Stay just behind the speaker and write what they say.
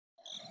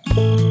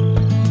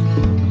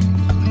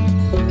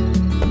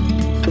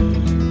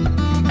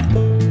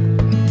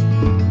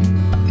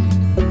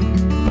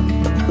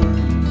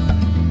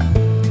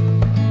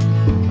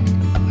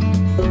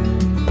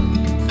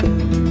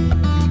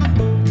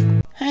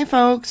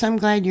folks, I'm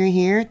glad you're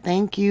here.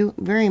 Thank you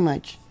very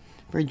much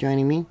for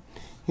joining me.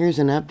 Here's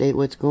an update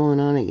what's going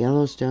on at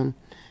Yellowstone.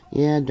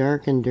 Yeah,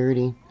 dark and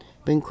dirty.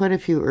 Been quite a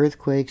few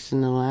earthquakes in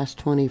the last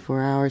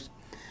 24 hours.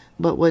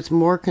 But what's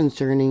more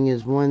concerning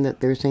is one that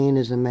they're saying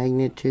is a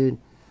magnitude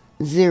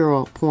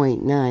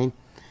 0.9.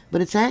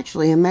 But it's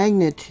actually a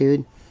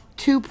magnitude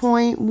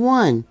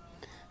 2.1.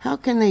 How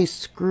can they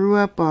screw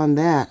up on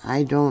that?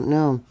 I don't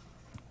know.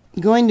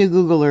 Going to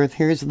Google Earth,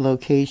 here's the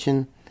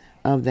location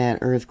of that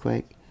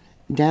earthquake.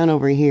 Down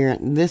over here,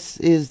 this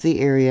is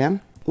the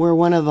area where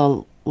one of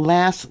the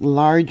last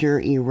larger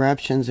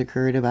eruptions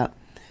occurred about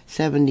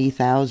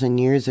 70,000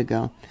 years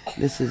ago.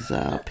 This is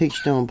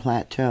Pitchstone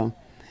Plateau.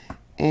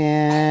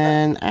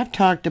 And I've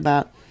talked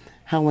about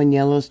how when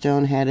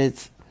Yellowstone had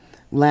its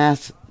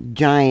last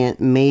giant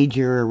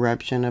major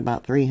eruption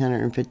about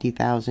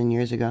 350,000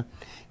 years ago,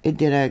 it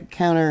did a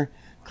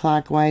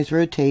counterclockwise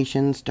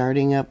rotation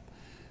starting up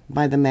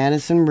by the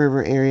Madison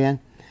River area,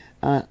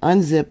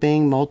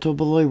 unzipping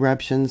multiple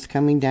eruptions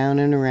coming down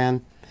and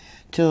around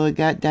till it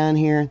got down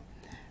here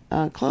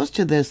close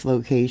to this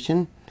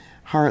location,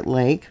 Heart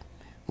Lake,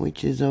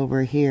 which is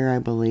over here, I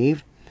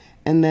believe.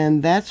 And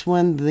then that's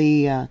when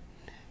the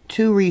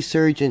two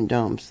resurgent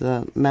domes,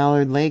 the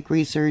Mallard Lake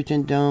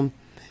Resurgent Dome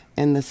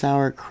and the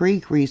Sour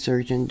Creek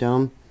Resurgent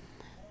Dome,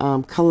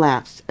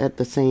 collapsed at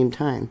the same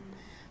time.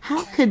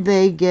 How could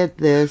they get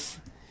this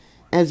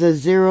as a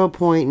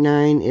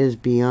 0.9 is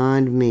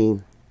beyond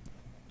me.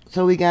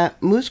 So we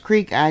got Moose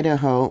Creek,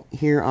 Idaho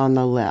here on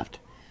the left.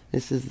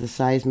 This is the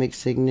seismic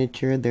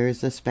signature.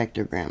 There's the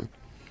spectrogram.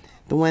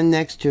 The one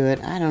next to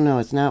it, I don't know,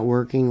 it's not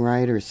working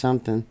right or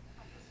something.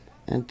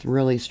 That's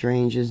really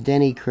strange, is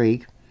Denny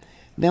Creek.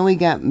 Then we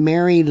got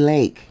Mary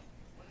Lake.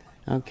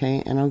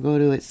 Okay, and I'll go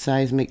to its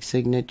seismic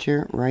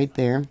signature right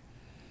there.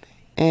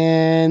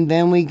 And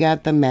then we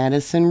got the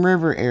Madison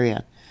River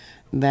area.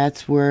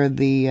 That's where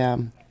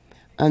the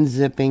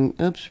unzipping,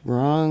 oops,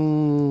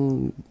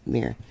 wrong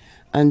there.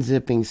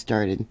 Unzipping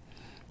started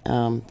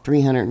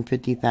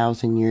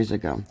 350,000 years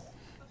ago.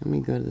 Let me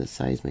go to the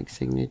seismic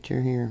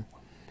signature here.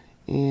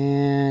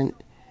 And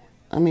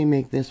let me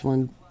make this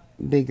one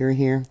bigger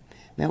here.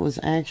 That was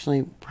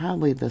actually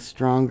probably the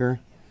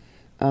stronger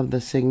of the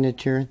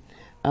signature.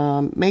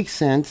 Makes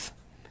sense.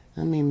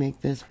 Let me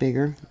make this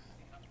bigger.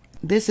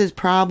 This is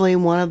probably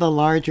one of the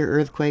larger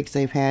earthquakes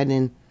they've had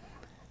in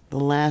the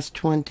last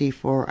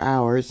 24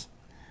 hours.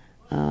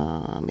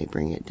 Let me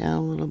bring it down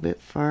a little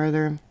bit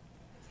farther.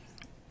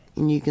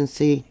 And you can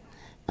see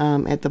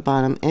at the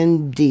bottom,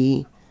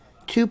 ND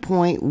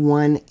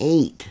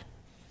 2.18.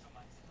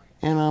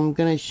 And I'm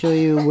going to show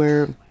you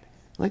where,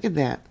 look at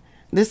that.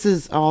 This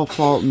is all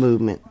fault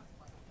movement.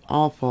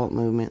 All fault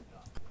movement.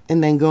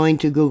 And then going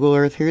to Google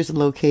Earth, here's the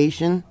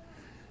location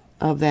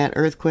of that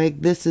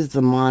earthquake. This is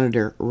the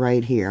monitor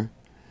right here,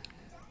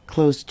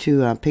 close to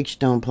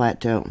Pitchstone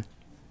Plateau.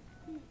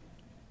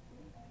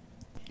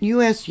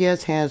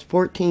 USGS has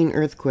 14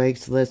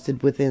 earthquakes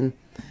listed within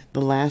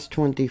the last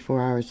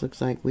 24 hours.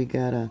 Looks like we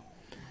got a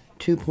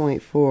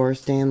 2.4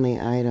 Stanley,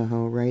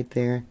 Idaho right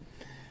there.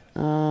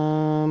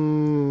 Let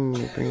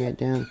me bring it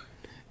down.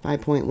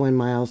 5.1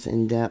 miles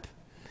in depth.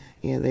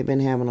 Yeah, they've been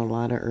having a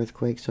lot of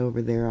earthquakes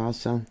over there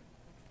also.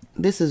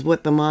 This is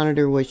what the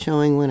monitor was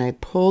showing when I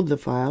pulled the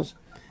files.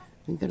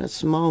 We've got a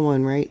small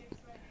one right,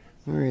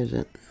 where is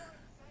it?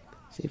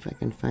 See if I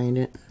can find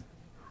it.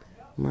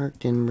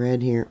 Marked in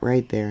red here,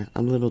 right there,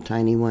 a little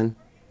tiny one.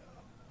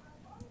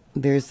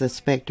 There's the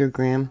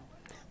spectrogram.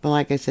 But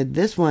like I said,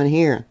 this one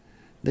here,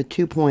 the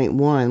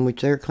 2.1,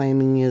 which they're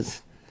claiming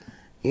is,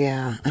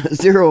 yeah,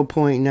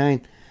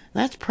 0.9.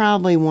 That's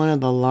probably one of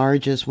the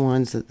largest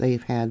ones that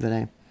they've had that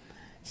I've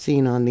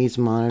seen on these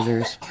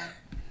monitors.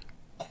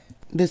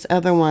 This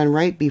other one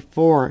right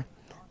before,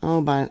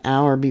 about an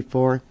hour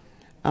before,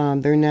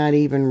 they're not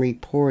even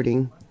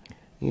reporting.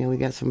 You know, we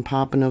got some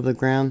popping of the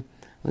ground.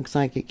 Looks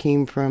like it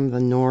came from the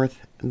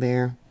north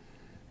there.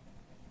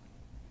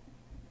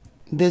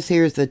 This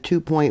here is the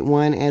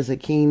 2.1 as it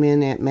came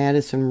in at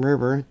Madison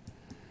River.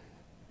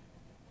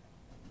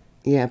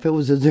 Yeah, if it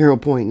was a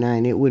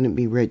 0.9, it wouldn't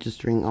be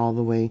registering all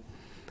the way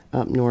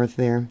up north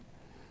there.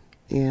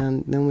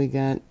 And then we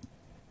got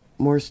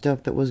more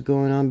stuff that was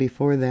going on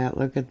before that.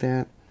 Look at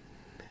that.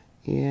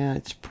 Yeah,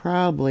 it's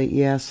probably,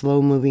 yeah,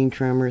 slow-moving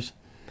tremors.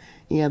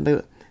 Yeah,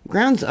 the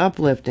ground's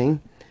uplifting,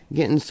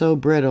 getting so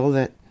brittle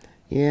that,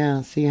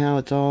 yeah, see how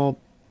it's all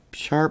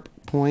sharp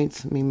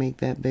points? Let me make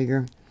that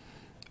bigger.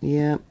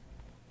 Yeah.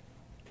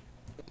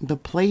 The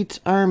plates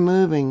are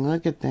moving.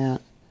 Look at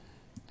that.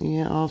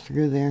 Yeah, all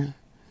through there.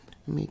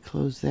 Let me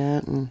close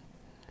that and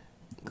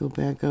go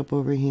back up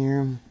over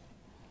here.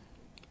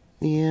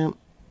 Yeah.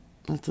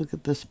 Let's look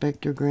at the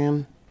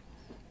spectrogram.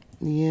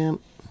 Yeah.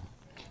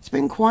 It's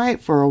been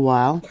quiet for a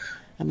while.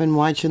 I've been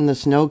watching the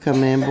snow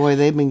come in. Boy,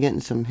 they've been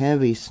getting some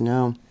heavy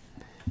snow.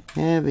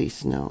 Heavy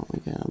snow. We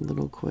got a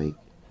little quake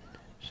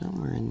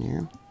somewhere in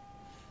there.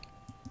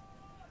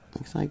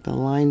 Looks like the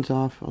line's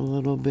off a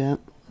little bit.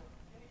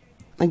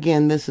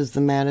 Again, this is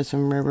the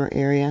Madison River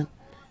area.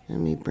 Let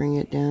me bring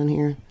it down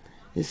here.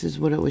 This is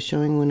what it was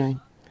showing when I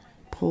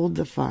hold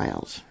the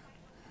files.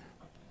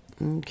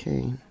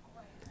 Okay,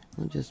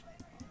 we'll just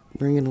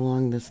bring it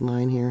along this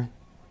line here.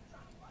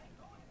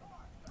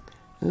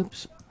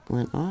 Oops,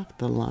 went off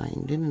the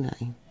line, didn't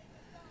I?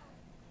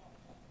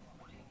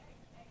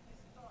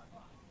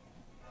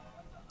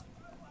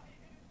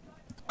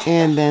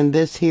 And then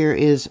this here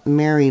is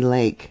Mary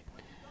Lake.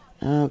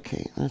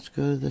 Okay, let's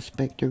go to the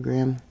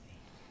spectrogram.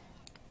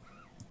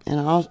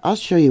 And I'll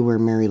show you where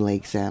Mary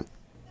Lake's at.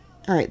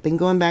 Alright, then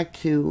going back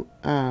to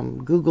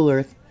Google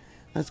Earth,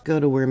 let's go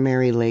to where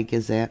Mary Lake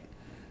is at.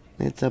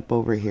 It's up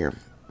over here.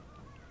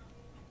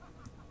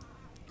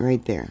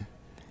 Right there.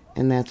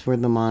 And that's where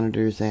the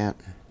monitor's at.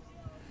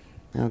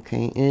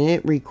 Okay, and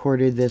it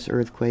recorded this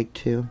earthquake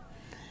too.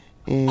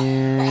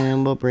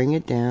 And we'll bring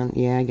it down.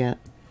 Yeah, I got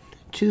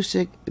 2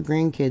 sick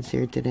grandkids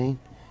here today.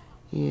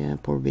 Yeah,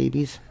 poor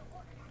babies.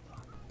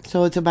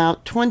 So it's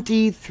about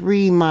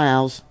 23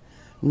 miles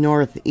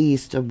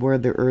northeast of where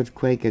the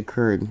earthquake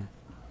occurred.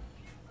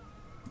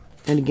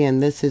 And again,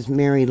 this is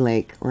Mary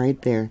Lake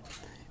right there.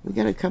 We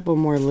got a couple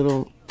more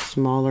little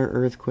smaller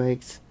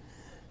earthquakes.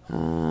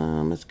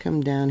 Let's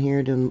come down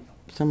here to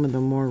some of the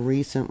more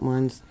recent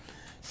ones.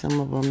 Some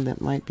of them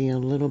that might be a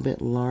little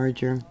bit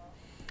larger.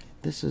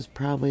 This is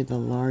probably the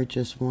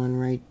largest one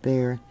right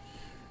there.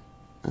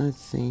 Let's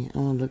see. I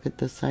want to look at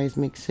the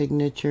seismic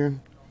signature.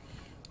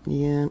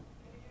 Yeah.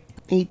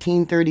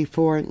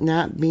 1834,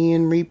 not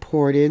being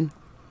reported.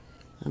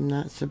 I'm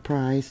not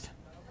surprised.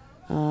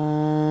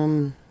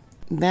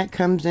 That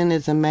comes in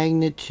as a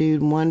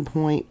magnitude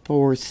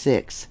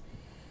 1.46.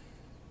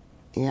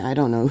 Yeah, I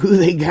don't know who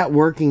they got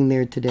working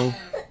there today.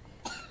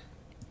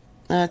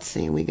 Let's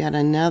see, we got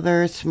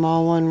another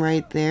small one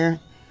right there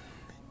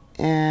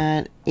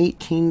at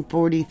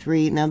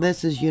 1843. Now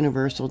this is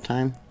universal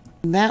time.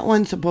 That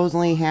one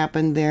supposedly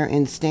happened there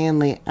in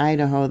Stanley,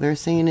 Idaho. They're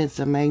saying it's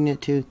a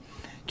magnitude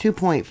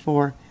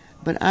 2.4,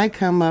 but I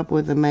come up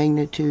with a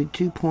magnitude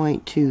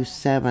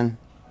 2.27.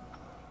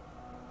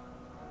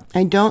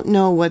 I don't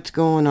know what's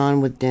going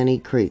on with Denny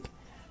Creek.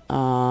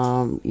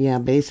 Yeah,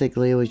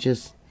 basically it was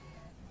just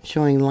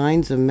showing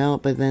lines of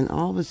melt, but then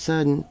all of a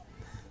sudden,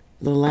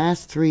 the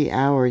last 3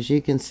 hours,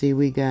 you can see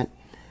we got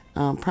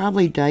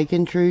probably dike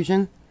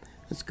intrusion.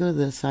 Let's go to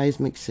the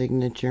seismic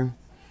signature.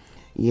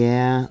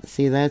 Yeah,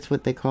 see, that's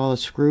what they call a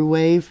screw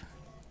wave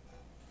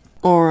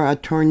or a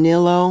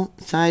tornillo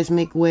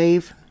seismic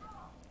wave.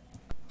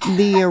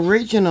 The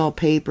original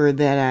paper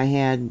that I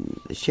had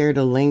shared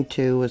a link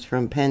to was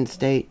from Penn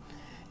State.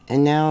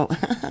 And now,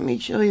 let me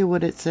show you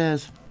what it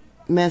says.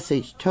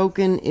 Message,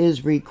 token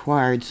is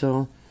required.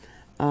 So,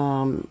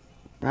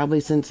 probably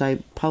since I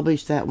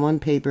published that one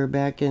paper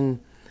back in,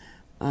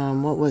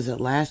 what was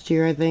it, last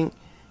year, I think?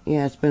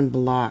 Yeah, it's been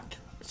blocked.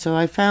 So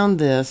I found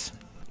this.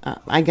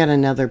 I got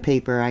another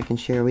paper I can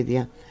share with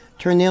you.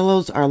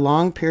 Tornillos are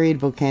long-period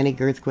volcanic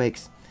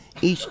earthquakes.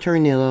 Each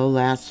tornillo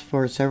lasts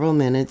for several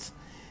minutes,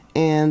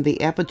 and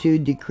the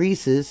amplitude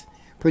decreases,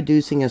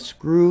 producing a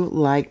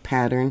screw-like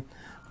pattern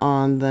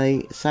on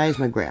the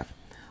seismograph.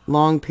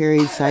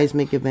 Long-period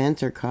seismic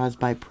events are caused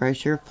by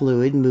pressure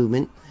fluid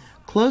movement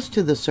close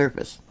to the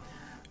surface.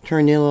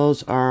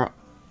 Tornillos are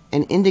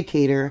an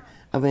indicator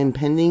of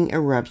impending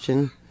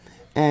eruption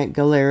at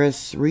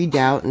Galeras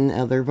Redoubt and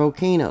other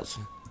volcanoes.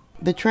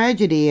 The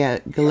tragedy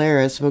at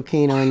Galeras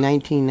volcano in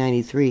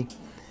 1993,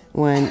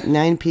 when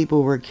 9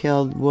 people were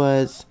killed,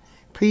 was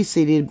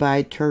preceded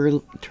by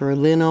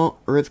Tornillo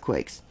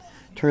earthquakes.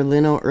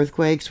 Tornillo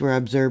earthquakes were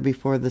observed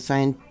before the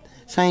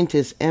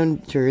scientists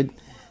entered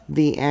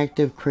the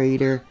active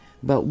crater,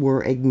 but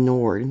were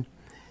ignored.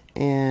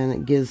 And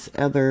it gives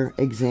other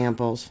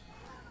examples.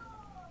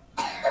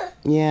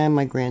 Yeah,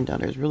 my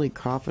granddaughter's really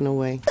coughing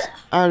away. This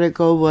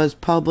article was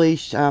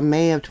published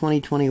May of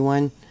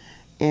 2021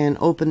 and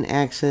open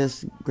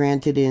access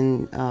granted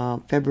in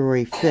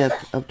February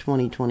 5th of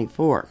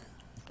 2024.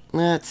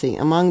 Let's see.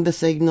 Among the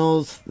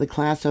signals, the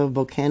class of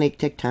volcanic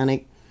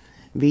tectonic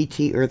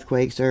VT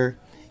earthquakes are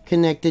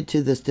connected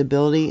to the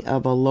stability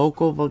of a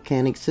local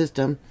volcanic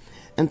system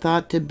and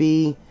thought to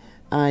be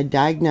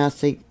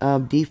diagnostic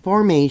of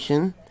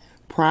deformation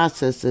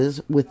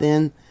processes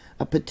within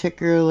a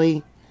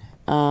particularly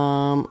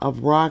of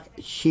rock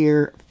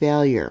shear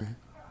failure.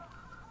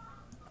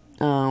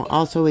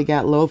 Also, we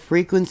got low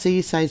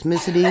frequency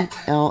seismicity,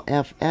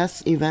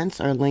 LFS events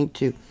are linked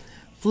to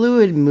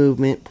fluid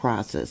movement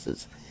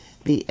processes.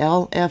 The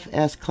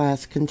LFS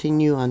class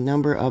continue a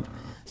number of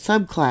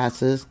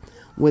subclasses,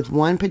 with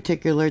one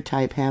particular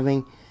type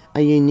having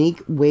a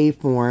unique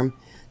waveform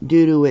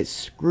due to its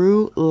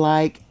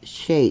screw-like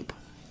shape,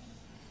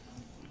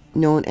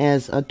 known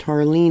as a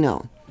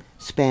tornillo,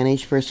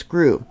 Spanish for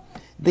screw.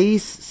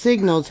 These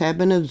signals have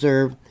been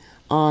observed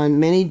on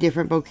many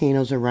different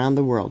volcanoes around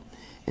the world,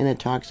 and it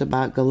talks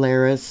about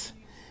Galeras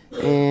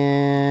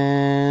and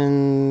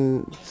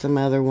some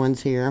other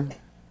ones here.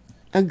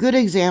 A good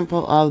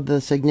example of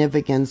the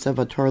significance of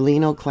a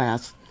tornillo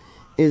class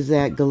is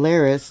that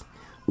Galeras,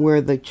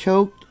 where the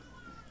choked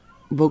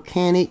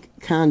volcanic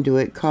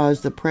conduit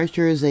caused the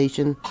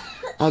pressurization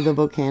of the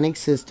volcanic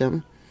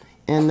system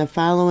and the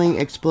following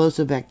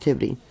explosive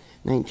activity.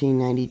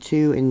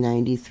 1992 and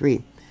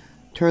 93.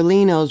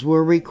 Tornillos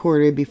were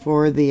recorded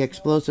before the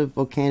explosive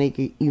volcanic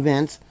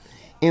events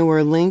and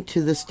were linked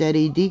to the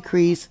steady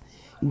decrease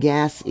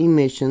gas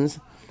emissions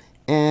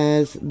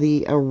as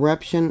the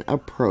eruption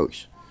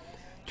approached.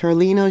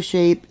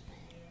 Tornillo-shaped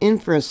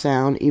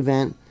infrasound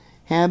event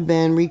have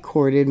been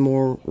recorded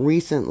more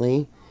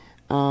recently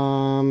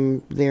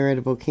there at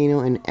a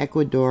volcano in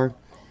Ecuador,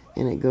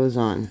 and it goes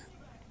on.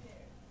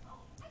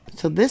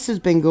 So this has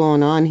been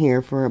going on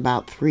here for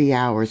about 3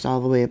 hours,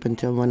 all the way up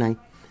until when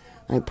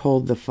I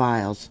pulled the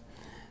files.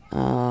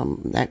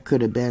 That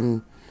could have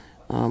been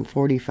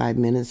 45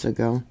 minutes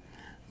ago.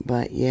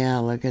 But yeah,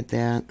 look at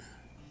that.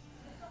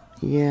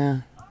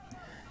 Yeah,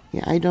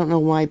 I don't know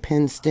why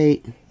Penn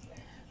State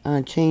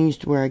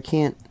changed where I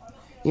can't.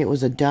 It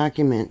was a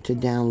document to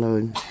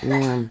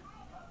download.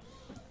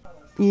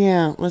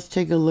 Yeah, let's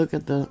take a look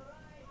at the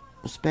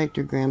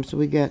spectrogram. So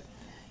we got,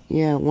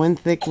 one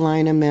thick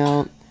line of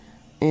melt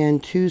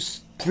and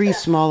three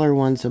smaller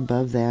ones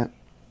above that.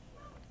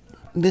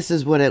 This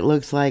is what it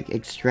looks like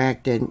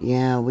extracted.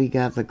 Yeah, we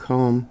got the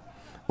comb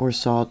or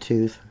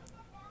sawtooth.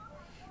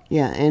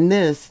 Yeah, and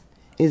this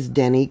is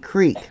Denny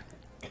Creek.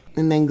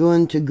 And then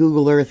going to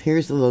Google Earth,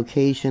 here's the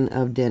location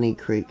of Denny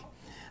Creek.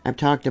 I've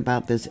talked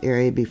about this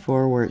area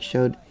before where it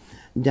showed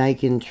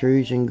dike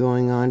intrusion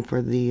going on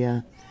for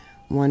the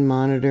one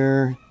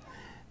monitor.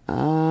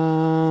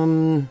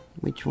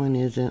 Which one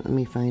is it? Let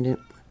me find it.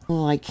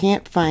 Well, I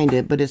can't find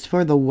it, but it's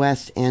for the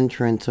west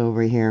entrance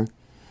over here.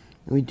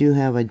 We do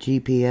have a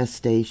GPS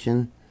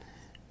station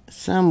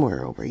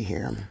somewhere over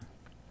here.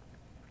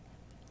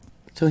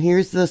 So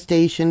here's the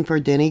station for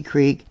Denny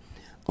Creek.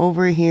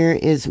 Over here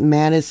is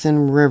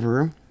Madison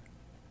River,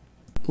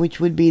 which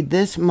would be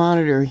this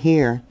monitor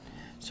here.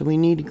 So we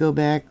need to go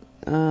back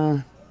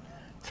 3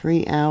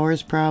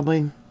 hours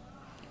probably.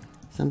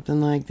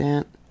 Something like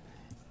that.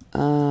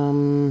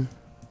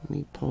 Let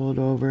me pull it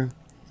over.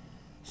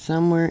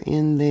 Somewhere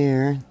in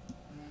there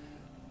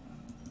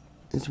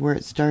is where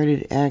it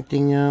started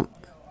acting up.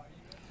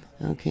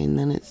 Okay, and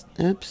then it's,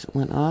 oops,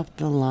 went off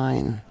the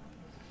line.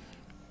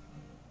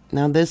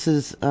 Now this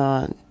is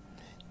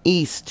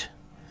east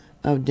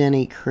of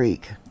Denny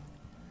Creek.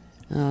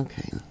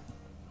 Okay.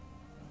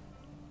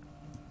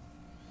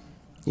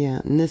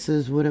 Yeah, and this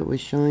is what it was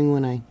showing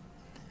when I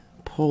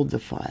pulled the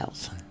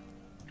files.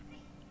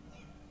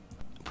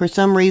 For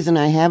some reason,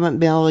 I haven't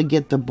been able to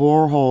get the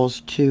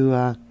boreholes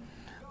to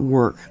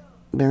work.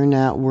 They're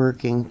not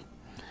working.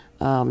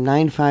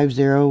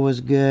 950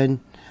 was good.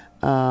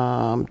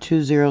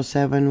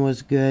 207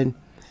 was good.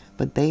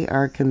 But they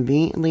are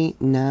conveniently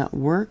not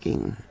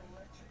working.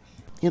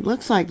 It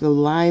looks like the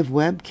live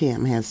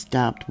webcam has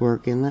stopped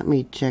working. Let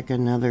me check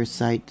another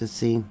site to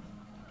see.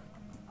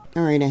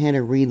 Alright, I had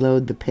to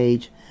reload the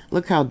page.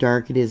 Look how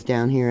dark it is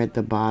down here at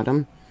the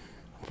bottom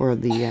for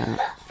the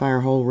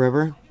Firehole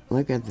River.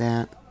 Look at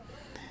that.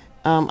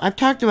 I've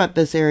talked about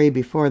this area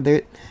before.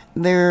 They're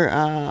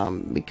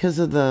because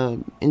of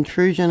the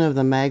intrusion of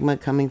the magma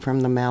coming from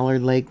the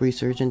Mallard Lake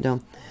Resurgent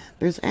Dome,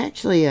 there's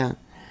actually a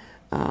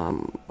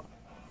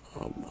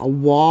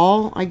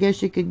wall, I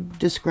guess you could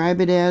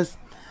describe it as,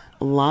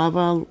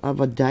 lava of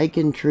a dike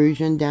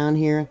intrusion down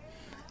here,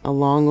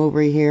 along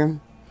over here,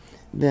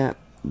 that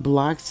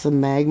blocks the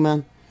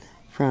magma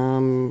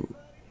from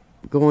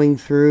going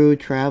through,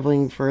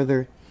 traveling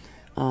further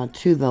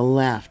to the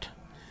left.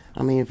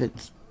 I mean, if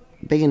it's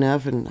big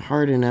enough and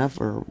hard enough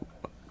or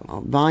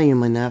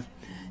volume enough,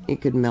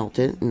 it could melt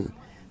it and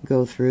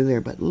go through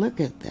there. But look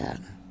at that.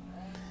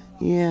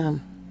 Yeah.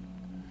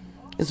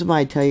 This is why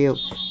I tell you,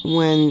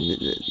 when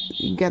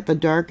you get the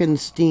darkened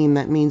steam,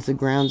 that means the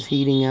ground's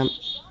heating up,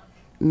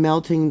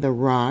 melting the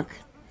rock,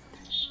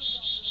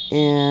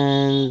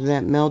 and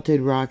that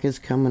melted rock is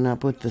coming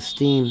up with the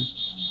steam.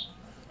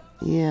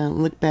 Yeah,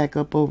 look back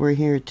up over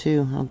here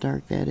too, how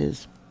dark that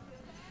is.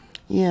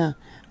 Yeah,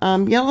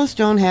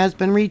 Yellowstone has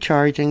been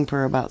recharging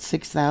for about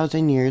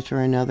 6,000 years for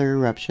another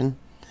eruption.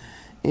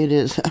 It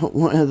is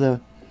one of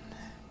the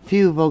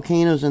few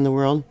volcanoes in the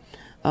world.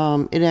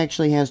 It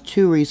actually has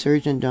 2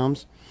 resurgent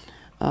domes.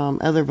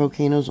 Other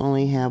volcanoes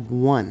only have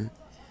 1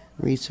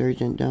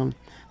 resurgent dome.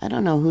 I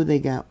don't know who they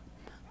got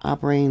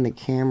operating the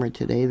camera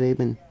today. They've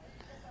been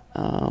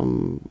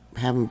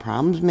having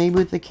problems maybe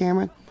with the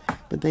camera,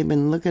 but they've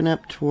been looking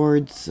up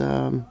towards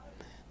the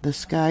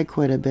sky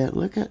quite a bit.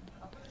 Look at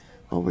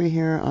over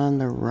here on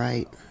the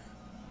right.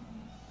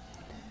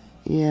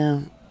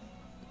 Yeah,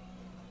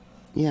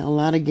 a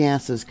lot of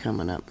gases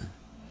coming up.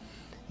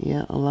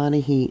 Yeah, a lot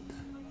of heat.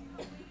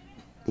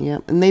 Yeah,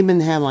 and they've been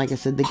having, like I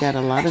said, they got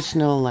a lot of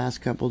snow the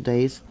last couple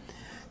days,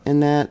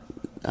 and that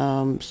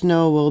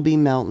snow will be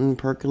melting,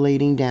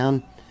 percolating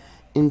down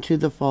into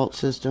the fault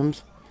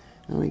systems.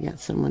 And we got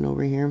someone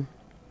over here.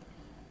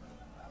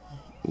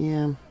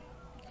 Yeah.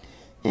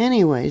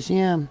 Anyways,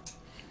 yeah.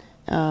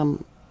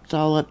 It's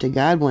all up to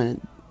God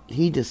when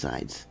He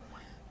decides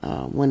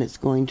when it's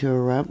going to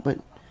erupt. But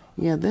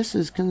yeah, this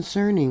is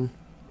concerning.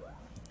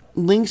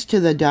 Links to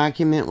the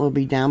document will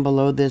be down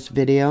below this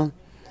video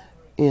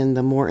in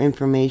the more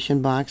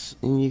information box,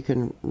 and you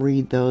can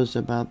read those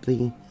about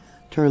the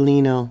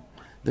Tornillo,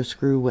 the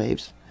screw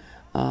waves.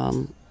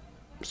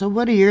 So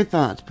what are your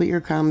thoughts? Put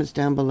your comments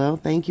down below.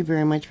 Thank you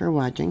very much for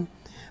watching.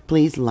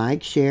 Please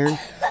like, share,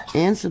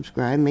 and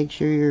subscribe. Make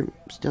sure you're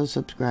still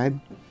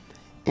subscribed.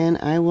 And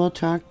I will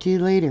talk to you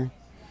later.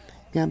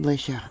 God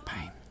bless you.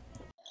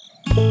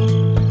 Bye.